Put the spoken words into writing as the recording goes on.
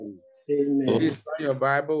Amen. Please turn your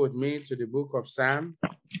Bible with me to the book of Psalm.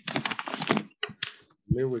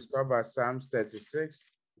 We will start at Psalms 36.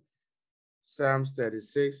 Psalms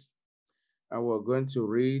 36, and we're going to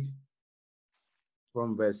read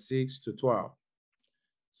from verse 6 to 12.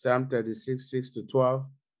 Psalm 36, 6 to 12.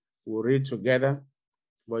 We'll read together,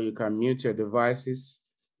 but you can mute your devices.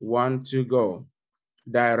 1, 2, go.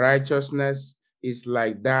 Thy righteousness is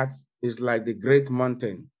like the great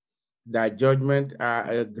mountain. Thy judgment are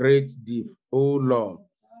a great deep, O Lord.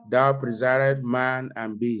 Thou preservest man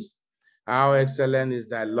and beast. How excellent is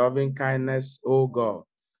thy loving kindness, O God.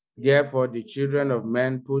 Therefore the children of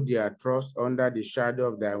men put their trust under the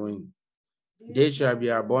shadow of thy wing. They shall be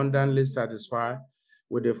abundantly satisfied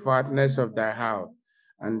with the fatness of thy house,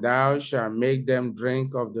 and thou shalt make them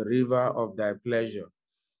drink of the river of thy pleasure.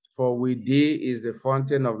 For with thee is the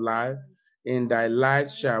fountain of life, in thy light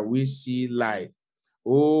shall we see light.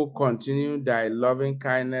 O continue thy loving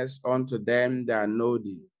kindness unto them that know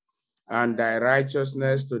thee, and thy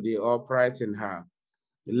righteousness to the upright in heart.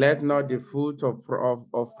 Let not the foot of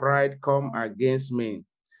pride come against me,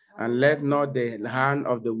 and let not the hand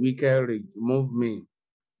of the wicked remove me.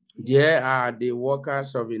 There are the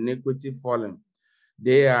workers of iniquity fallen.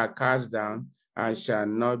 They are cast down and shall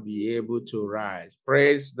not be able to rise.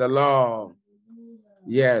 Praise the Lord.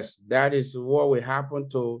 Yes, that is what will happen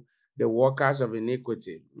to the workers of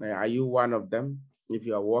iniquity. Are you one of them? If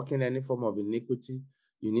you are working any form of iniquity,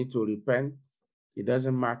 you need to repent. It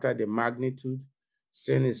doesn't matter the magnitude.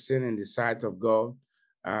 Sin is sin in the sight of God.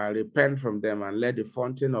 Repent from them and let the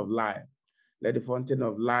fountain of life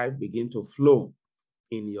begin to flow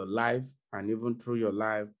in your life and even through your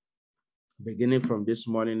life, beginning from this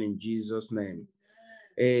morning in Jesus' name.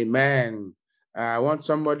 Amen. I want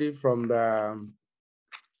somebody from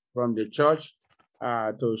the church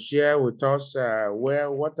to share with us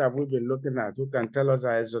what have we been looking at? Who can tell us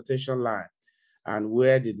our exhortation line and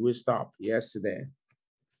where did we stop yesterday?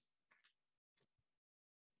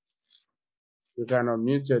 You can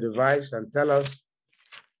unmute your device and tell us.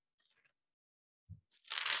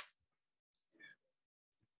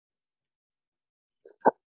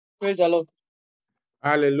 Praise the Lord.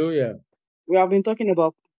 Hallelujah. We have been talking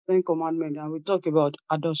about 10 commandments and we talked about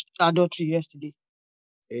adultery yesterday.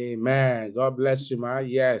 Amen. God bless you, man.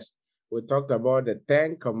 Yes, we talked about the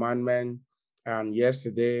 10 commandments, and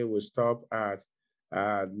yesterday we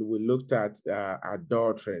looked at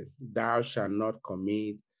adultery. Thou shalt not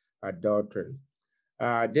commit adultery.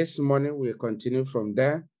 This morning we'll continue from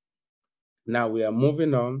there. Now we are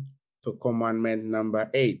moving on to commandment number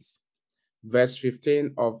 8, verse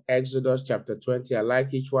 15 of Exodus chapter 20. I'd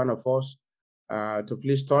like each one of us to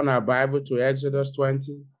please turn our Bible to Exodus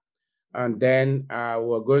 20. And then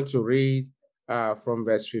we're going to read from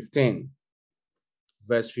verse 15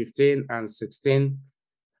 and 16.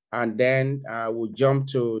 And then we'll jump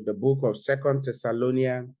to the book of 2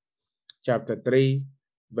 Thessalonians chapter 3,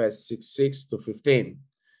 verse 6 to 15.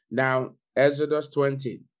 Now, Exodus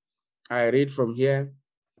 20, I read from here.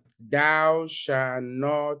 Thou shalt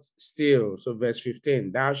not steal. So verse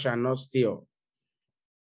 15, thou shalt not steal.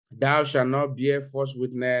 Thou shalt not bear false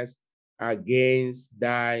witness against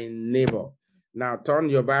thy neighbor. Now turn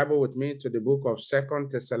your Bible with me to the book of 2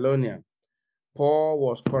 Thessalonians. Paul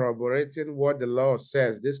was corroborating what the Lord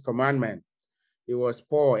says, this commandment. It was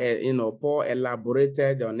Paul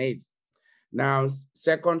elaborated on it. Now,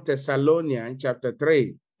 2 Thessalonians chapter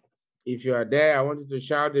 3. If you are there, I want you to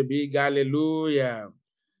shout a big hallelujah.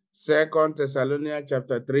 2 Thessalonians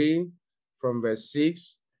chapter 3 from verse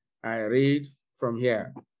 6. I read from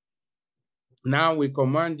here. Now we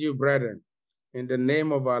command you, brethren, in the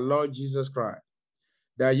name of our Lord Jesus Christ,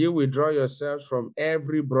 that you withdraw yourselves from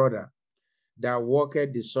every brother that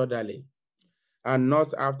walketh disorderly, and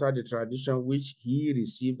not after the tradition which he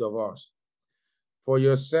received of us. For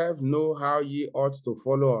yourself know how ye ought to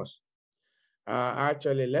follow us.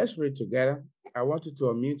 Actually, let's read together. I want you to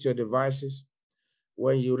unmute your devices.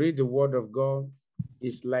 When you read the word of God,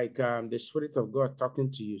 it's like the Spirit of God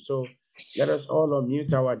talking to you. So let us all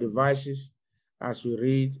unmute our devices as we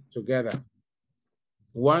read together.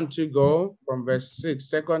 1 to go from verse 6.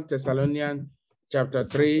 2 Thessalonians chapter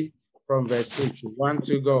 3 from verse 6. 1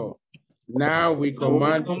 to go. Now we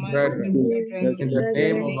command you, brethren, in the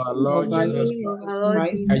name of our Lord Jesus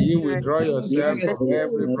Christ, that you withdraw yourself from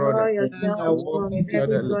every brother that walk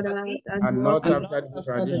disorderly, and not after the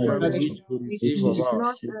tradition which we receive of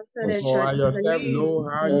us. For I yourself know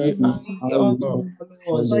how ye ought to follow us.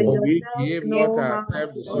 For we gave not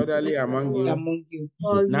ourselves disorderly among you,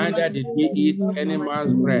 neither did we eat any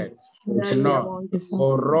man's bread, not,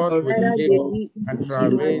 but wrought with labor and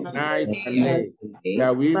travail night and day,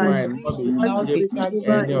 that we might not not to take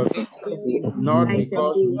any of it, not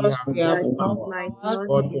because we have not power,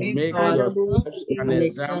 but to make yourselves an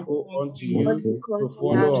example unto you to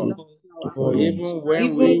follow us. For even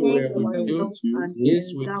when we were with you,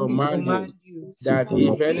 this we command you, that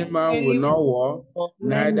if any man will not walk,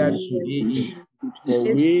 neither should he eat. For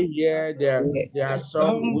we hear there are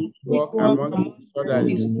some which walk among the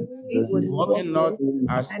disorderly, walking not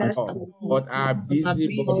as law, but are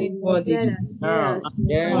busybodies. Now,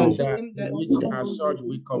 them that which are such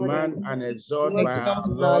we command and exhort by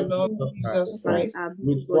our Lord Jesus Christ,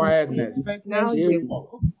 with quietness, they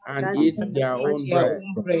walk and eat their own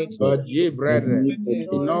bread. But ye, brethren, be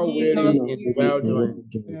not weary in well doing.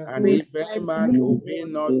 And if any man obey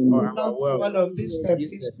not our word in this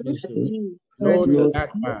epistle, know that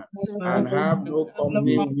man, and have no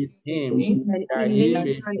company with him, that he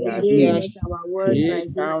may be ashamed. Ye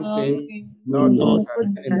count him not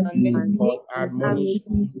as an enemy, but admonish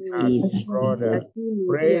him as a brother.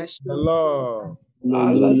 Praise the Lord.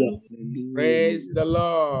 Praise the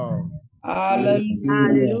Lord.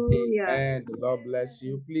 Hallelujah. And the Lord bless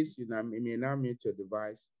you. Please, you may now mute your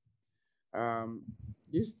device.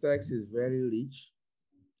 This text is very rich,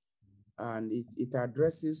 and it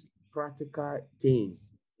addresses practical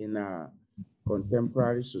things in our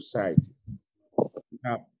contemporary society.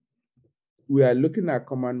 Now, we are looking at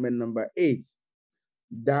commandment number 8.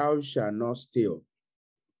 Thou shalt not steal.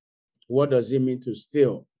 What does it mean to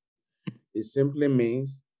steal? It simply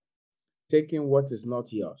means taking what is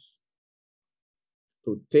not yours.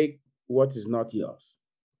 To take what is not yours.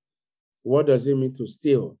 What does it mean to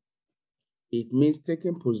steal? It means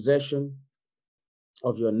taking possession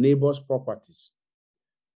of your neighbor's properties,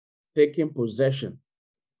 taking possession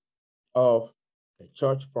of the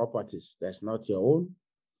church properties that's not your own,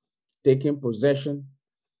 taking possession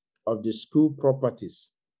of the school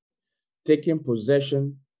properties, taking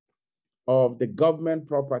possession of the government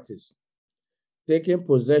properties, taking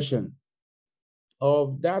possession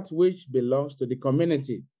of that which belongs to the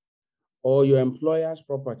community or your employer's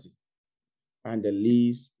property, and the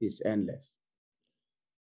list is endless.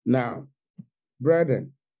 Now,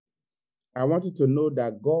 brethren, I want you to know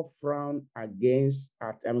that God frowned at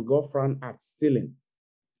stealing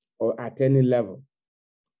or at any level.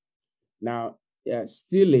 Now,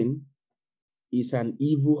 stealing is an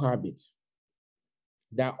evil habit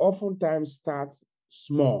that oftentimes starts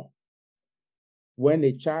small. When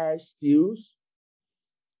a child steals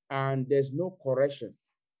and there's no correction,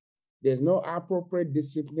 there's no appropriate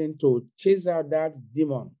discipline to chase out that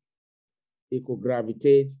demon, it could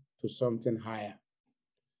gravitate to something higher.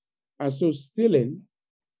 And so stealing,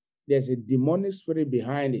 there's a demonic spirit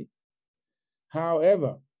behind it.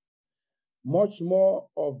 However, much more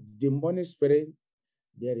of demonic spirit,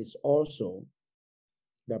 there is also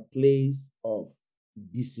the place of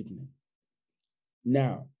discipline.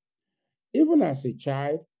 Now, even as a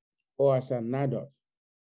child or as an adult,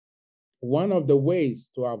 one of the ways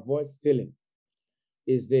to avoid stealing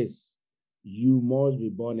is this: you must be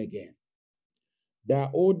born again.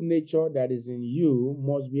 The old nature that is in you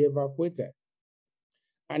must be evacuated,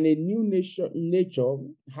 and a new nature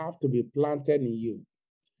have to be planted in you.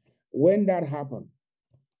 When that happens,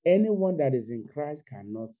 anyone that is in Christ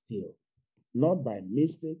cannot steal, not by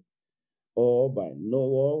mistake or by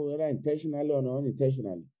whether intentionally or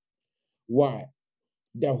unintentionally. Why?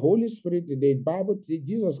 The Holy Spirit, the Bible,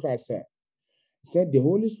 Jesus Christ said, the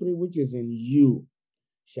Holy Spirit which is in you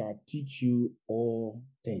shall teach you all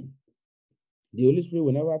things. The Holy Spirit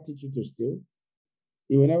will never teach you to steal.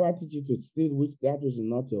 He will never teach you to steal which is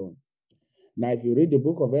not your own. Now, if you read the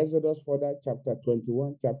book of Exodus further, chapter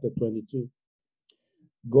 21, chapter 22,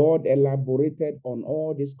 God elaborated on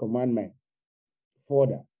all these commandments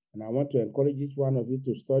further. And I want to encourage each one of you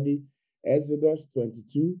to study Exodus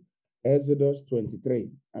 22, Exodus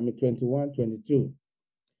 21, 22.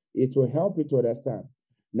 It will help you to understand.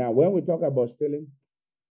 Now, when we talk about stealing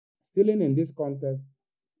in this context,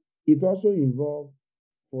 it also involves,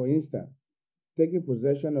 for instance, taking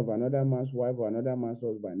possession of another man's wife or another man's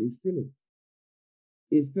husband. It's stealing.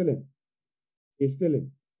 It's stealing. It's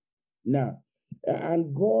stealing. Now,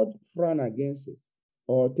 and God frowned against it,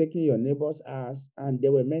 or taking your neighbor's house, and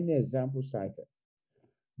there were many examples cited.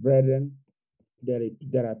 Brethren,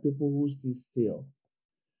 there are people who still steal.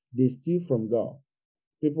 They steal from God.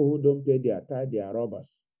 People who don't pay their tithe, they are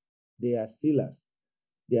robbers. They are stealers.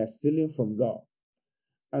 They are stealing from God.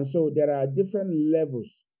 And so there are different levels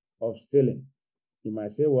of stealing. You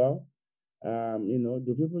might say, well,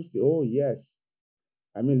 do people steal? Oh, yes.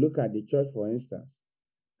 I mean, look at the church, for instance.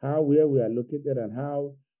 Where we are located and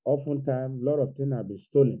how oftentimes a lot of things have been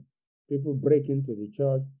stolen. People break into the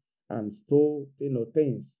church and stole,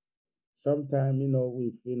 things. Sometimes,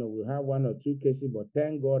 we have one or two cases, but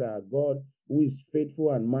thank God, our God, who is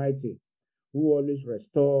faithful and mighty, who always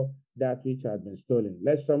restore that which has been stolen.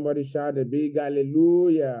 Let somebody shout a big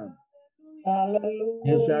hallelujah. Hallelujah.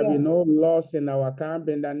 There shall be no loss in our camp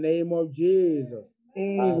in the name of Jesus.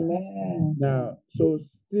 Amen. Now, so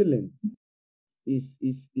stealing is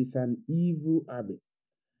an evil habit.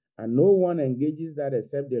 And no one engages that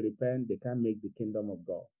except they repent, they can't make the kingdom of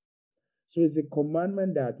God. So it's a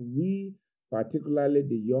commandment that we, particularly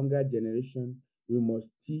the younger generation, we must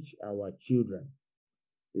teach our children.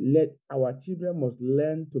 Our children must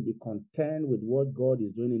learn to be content with what God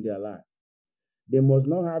is doing in their life. They must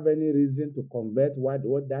not have any reason to convert what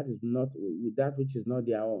that is not with that which is not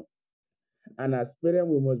their own. And as parents,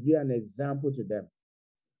 we must be an example to them.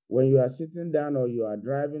 When you are sitting down or you are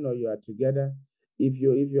driving or you are together, if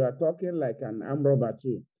you are talking like an armed robber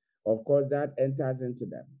too, of course that enters into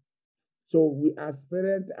them. So we as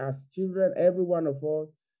parents, as children, every one of us,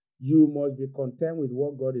 you must be content with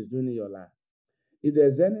what God is doing in your life. If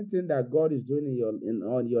there's anything that God is doing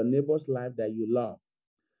on your neighbor's life that you love,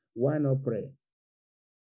 why not pray?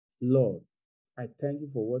 Lord, I thank you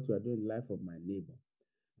for what you are doing in the life of my neighbor.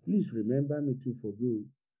 Please remember me too for good.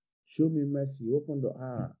 Show me mercy. Open the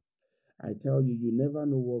heart. I tell you, you never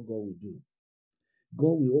know what God will do.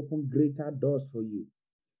 God will open greater doors for you.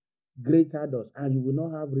 Greater doors. And you will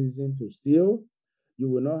not have reason to steal. You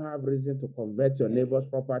will not have reason to convert your neighbor's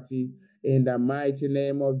property in the mighty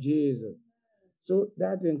name of Jesus. So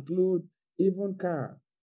that includes even cars.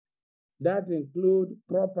 That includes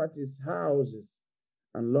properties, houses,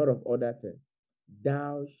 and a lot of other things.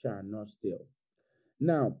 Thou shalt not steal.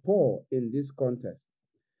 Now, Paul, in this context,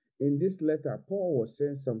 in this letter, Paul was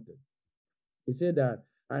saying something. He said that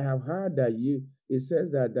I have heard that it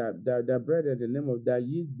says that brethren, the name of that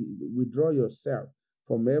ye withdraw yourself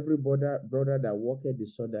from every brother that walketh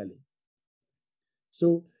disorderly.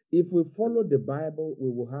 So if we follow the Bible, we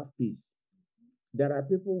will have peace. There are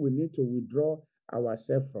people we need to withdraw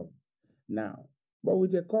ourselves from. Now, but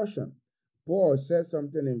with a caution, Paul says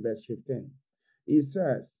something in verse 15. He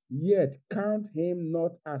says, yet count him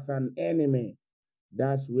not as an enemy.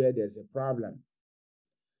 That's where there's a problem.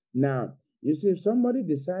 Now, you see, if somebody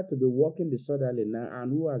decides to be walking disorderly now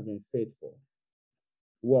and who has been faithful,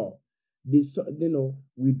 well,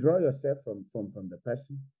 withdraw yourself from the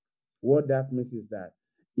person. What that means is that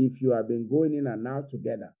if you have been going in and out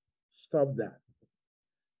together, stop that.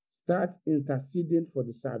 Start interceding for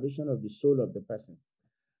the salvation of the soul of the person.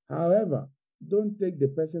 However, don't take the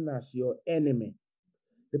person as your enemy.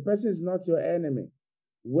 The person is not your enemy,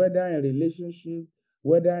 whether in relationship,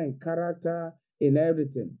 whether in character, in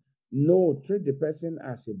everything. No, treat the person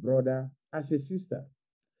as a brother, as a sister.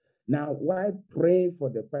 Now, why pray for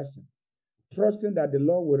the person? Trusting that the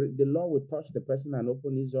Lord will touch the person and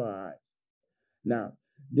open his or her eyes. Now,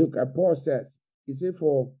 look at Paul says, he said,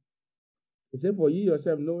 for ye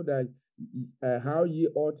yourself know that how ye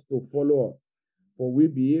ought to follow, for we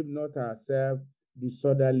behave not ourselves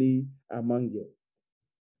disorderly among you.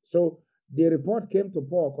 So the report came to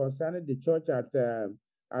Paul concerning the church at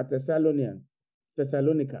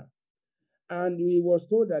Thessalonica. And he was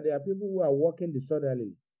told that there are people who are walking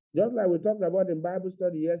disorderly. Just like we talked about in Bible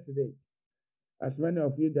study yesterday, as many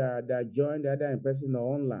of you that joined either in person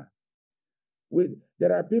or online.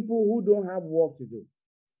 There are people who don't have work to do.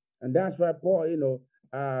 And that's why Paul, in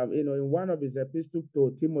one of his epistles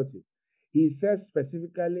to Timothy, he says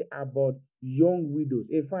specifically about young widows.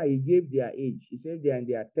 In fact, he gave their age. He said they are in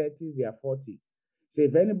their 30s, they are 40. So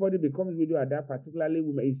if anybody becomes widow at that particularly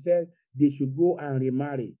woman, he said they should go and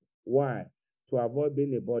remarry. Why? To avoid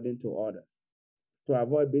being a burden to others. To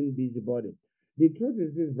avoid being busybody. The truth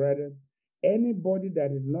is this, brethren. Anybody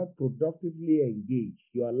that is not productively engaged,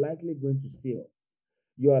 you are likely going to steal.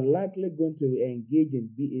 You are likely going to engage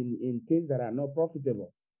in things that are not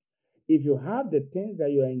profitable. If you have the things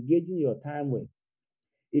that you are engaging your time with,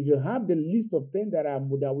 if you have the list of things that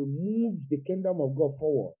will move the kingdom of God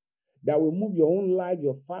forward, that will move your own life,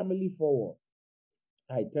 your family forward,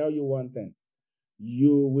 I tell you one thing,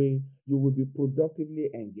 you will be productively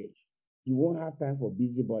engaged. You won't have time for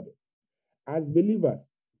busybody. As believers,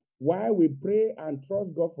 while we pray and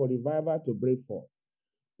trust God for revival to break forth,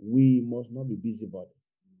 we must not be busybody.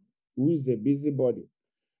 Who is a busybody?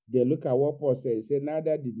 They look at what Paul said. He said,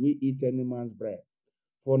 neither did we eat any man's bread.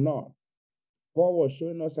 For not. Paul was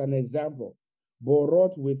showing us an example, but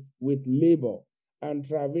wrought with labor and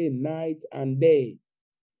travail night and day.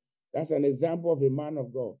 That's an example of a man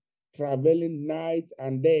of God, traveling night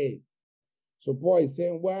and day. So Paul is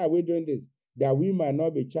saying, why are we doing this? That we might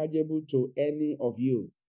not be chargeable to any of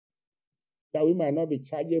you. That we might not be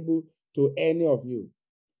chargeable to any of you.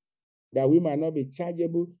 that we might not be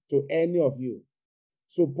chargeable to any of you.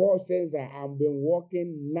 So Paul says that I've been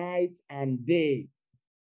working night and day.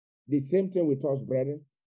 The same thing with us, brethren.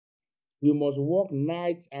 We must work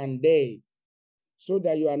night and day so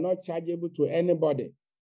that you are not chargeable to anybody,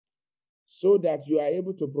 so that you are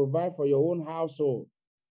able to provide for your own household,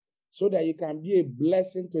 so that you can be a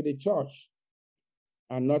blessing to the church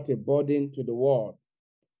and not a burden to the world.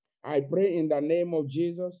 I pray in the name of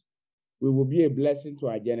Jesus, we will be a blessing to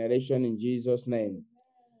our generation in Jesus' name.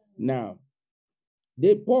 Now,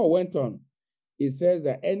 Paul went on. He says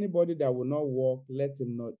that anybody that will not work, let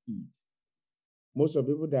him not eat. Most of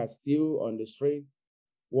the people that are still on the street,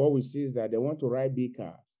 what we see is that they want to ride big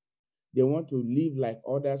cars. They want to live like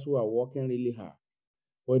others who are working really hard.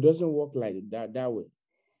 But it doesn't work like that way.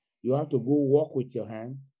 You have to go work with your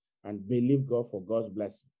hand and believe God for God's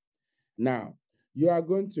blessing. Now, you are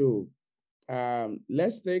going to,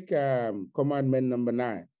 let's take commandment number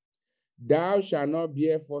 9. Thou shalt not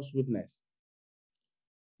bear false witness.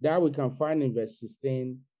 That we can find in verse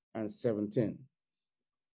 16 and 17.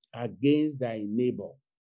 Against thy neighbor.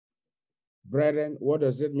 Brethren, what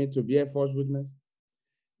does it mean to bear false witness?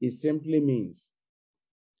 It simply means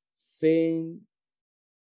saying,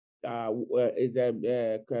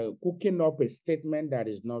 cooking up a statement that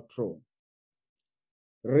is not true,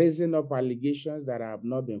 raising up allegations that have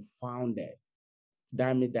not been founded,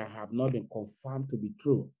 that means that have not been confirmed to be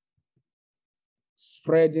true,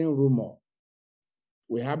 spreading rumor.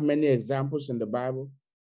 We have many examples in the Bible.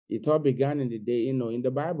 It all began in the day, in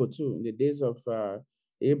the Bible too, in the days of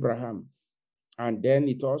Abraham. And then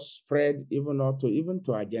it all spread even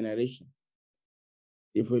to our generation.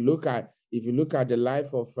 If you look at the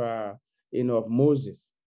life of of Moses,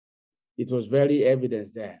 it was very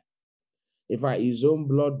evident there. In fact, his own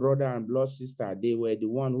blood brother and blood sister, they were the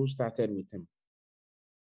one who started with him.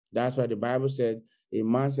 That's why the Bible said a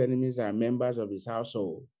man's enemies are members of his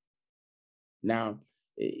household. Now,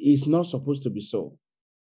 it's not supposed to be so.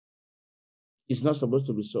 It's not supposed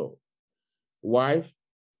to be so. Wife,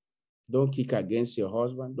 don't kick against your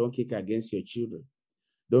husband. Don't kick against your children.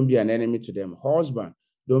 Don't be an enemy to them. Husband,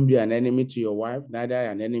 don't be an enemy to your wife, neither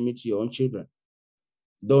an enemy to your own children.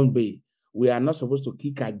 Don't be. We are not supposed to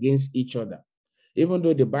kick against each other. Even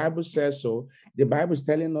though the Bible says so, the Bible is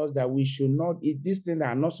telling us that we should not eat these things that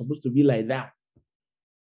are not supposed to be like that.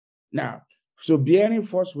 Now, so bearing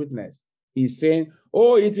false witness is saying,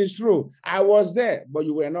 oh, it is true. I was there, but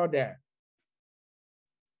you were not there.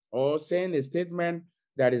 Or saying a statement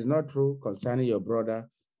that is not true concerning your brother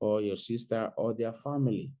or your sister or their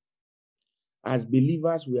family. As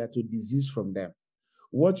believers, we are to desist from them.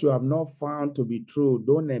 What you have not found to be true,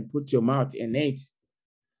 don't then put your mouth in it.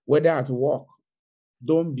 Whether at work,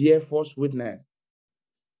 don't bear false witness.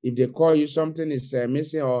 If they call you something is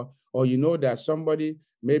missing, or you know that somebody,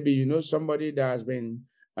 maybe you know somebody that has been,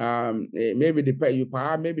 maybe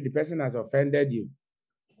the person has offended you,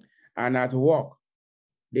 and at work,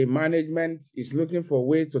 the management is looking for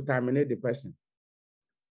ways to terminate the person,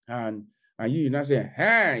 and you not say,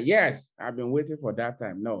 hey, yes, I've been waiting for that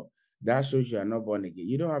time. No, that shows you are not born again.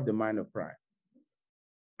 You don't have the mind of pride.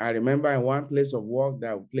 I remember in one place of work,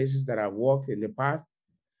 there were places that I've worked in the past,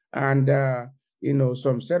 and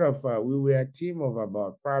some set of, we were a team of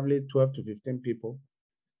about probably 12 to 15 people.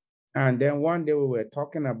 And then one day we were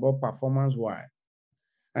talking about performance-wise.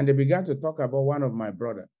 And they began to talk about one of my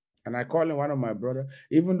brother. And I call him one of my brother,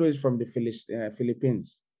 even though he's from the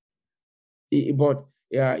Philippines. He's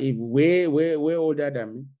way, way, way older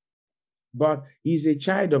than me. But he's a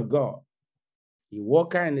child of God. He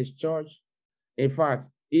works in his church. In fact,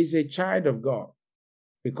 he's a child of God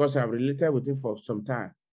because I've related with him for some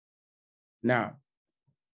time. Now,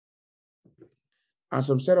 and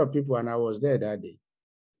some set of people, and I was there that day,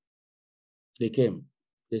 they came.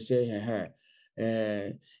 They said,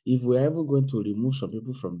 if we're ever going to remove some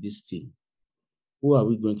people from this team, who are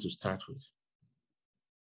we going to start with?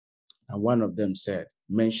 And one of them said,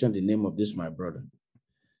 mention the name of this, my brother.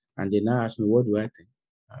 And they now asked me, what do I think?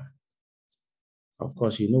 Of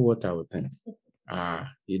course, you know what I would think.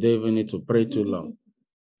 You don't even need to pray too long.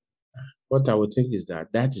 What I would think is that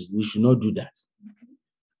we should not do that.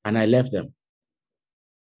 And I left them.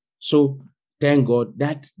 So thank God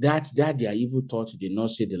that their evil thought did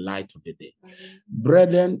not see the light of the day.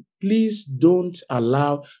 Brethren, please don't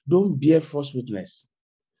bear false witness.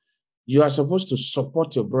 You are supposed to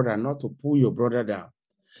support your brother, not to pull your brother down.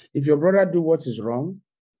 If your brother do what is wrong,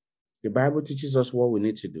 the Bible teaches us what we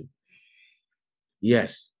need to do.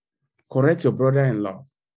 Yes, correct your brother in love.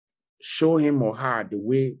 Show him or her the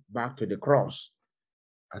way back to the cross.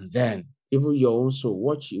 And then, even your own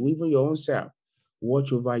soul, even your own self,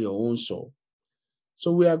 watch over your own soul.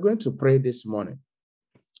 So we are going to pray this morning.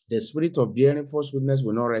 The spirit of bearing false witness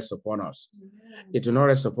will not rest upon us. It will not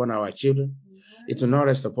rest upon our children. It will not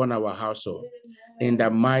rest upon our household. In the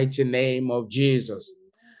mighty name of Jesus.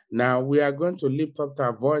 Now we are going to lift up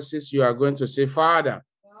our voices. You are going to say, Father,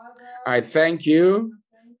 I thank you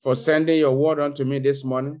for sending your word unto me this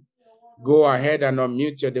morning. Go ahead and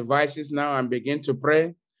unmute your devices now and begin to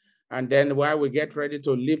pray. And then while we get ready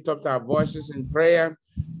to lift up our voices in prayer,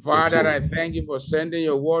 Father, I thank you for sending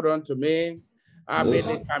your word unto me. I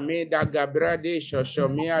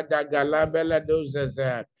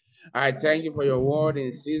thank you for your word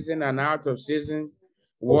in season and out of season.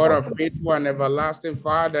 Word of faithful and everlasting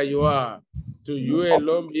Father you are. To you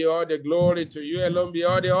alone be all the glory. To you alone be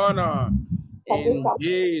all the honor. In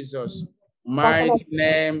Jesus' mighty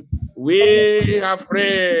name, we have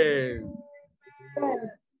prayed.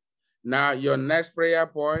 Now, your next prayer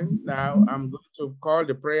point, now I'm going to call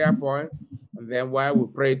the prayer point, and then while we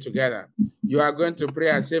pray together, you are going to pray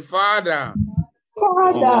and say, Father,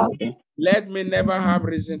 let me never have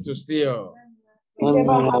reason to steal.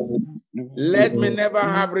 Let me never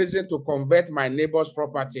have reason to convert my neighbor's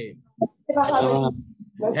property.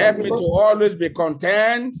 Help me to always be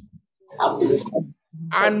content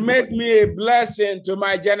and make me a blessing to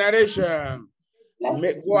my generation.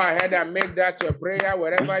 Go ahead and make that your prayer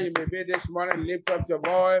wherever you may be this morning. Lift up your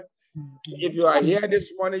voice. If you are here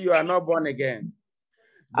this morning, you are not born again.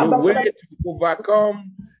 The way to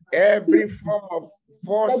overcome every form of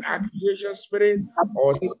false accusation spirit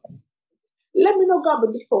or let me not go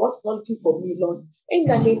believe for what's one thing for me, Lord. In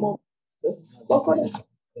the name of Jesus. But Father,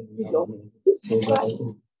 Lord,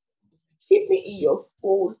 keep me in your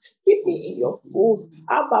fold. Keep me in your fold.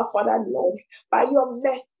 Abba, Father, Lord, by your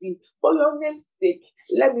mercy, for your name's sake,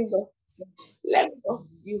 let me not steal. Let me not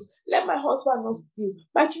steal. Let my husband not steal.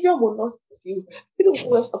 My children will not steal.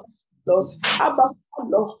 Lord, Abba,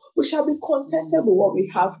 Lord, we shall be contented with what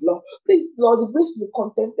we have, Lord. Please, Lord, the grace to be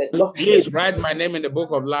contented, Lord. Please write my name in the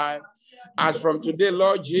book of life. As from today,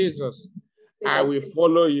 Lord Jesus, I will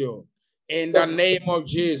follow you. In the name of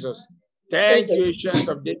Jesus. Thank you, Ancient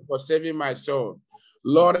of Days, for saving my soul.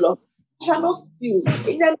 Lord, shall not steal.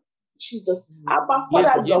 In the name of Jesus. Abba, please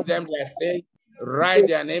Father, forgive Lord. them their faith. Write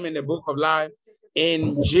their name in the book of life.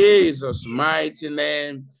 In Jesus' mighty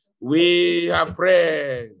name, we have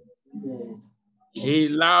prayed. He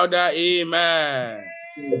louder, amen.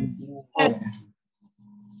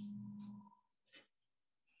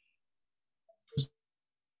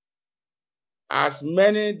 As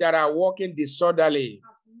many that are walking disorderly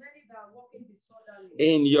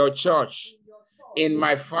in your church, in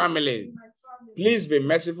my family, please be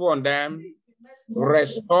merciful on them,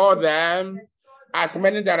 restore them. As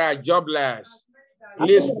many that are jobless,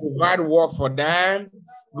 please provide work for them.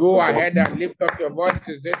 Go ahead and lift up your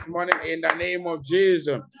voices this morning in the name of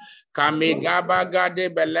Jesus.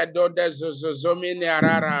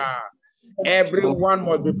 Everyone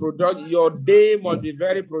must be productive. Your day must be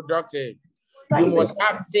very productive. You must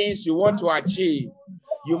have things you want to achieve.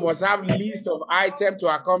 You must have list of items to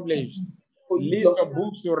accomplish, list of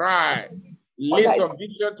books to write, list of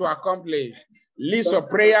vision to accomplish, list of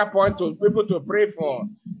prayer points to people to pray for,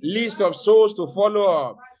 list of souls to follow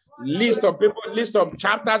up, list of people, list of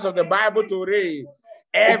chapters of the Bible to read.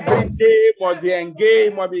 Every day must be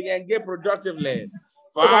engaged productively.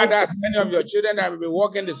 Father, as many of your children that will be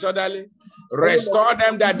walking disorderly, restore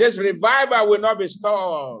them that this revival will not be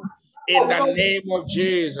stalled. In the name of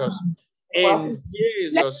Jesus. In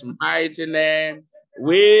Jesus' mighty name,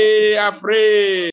 we are free.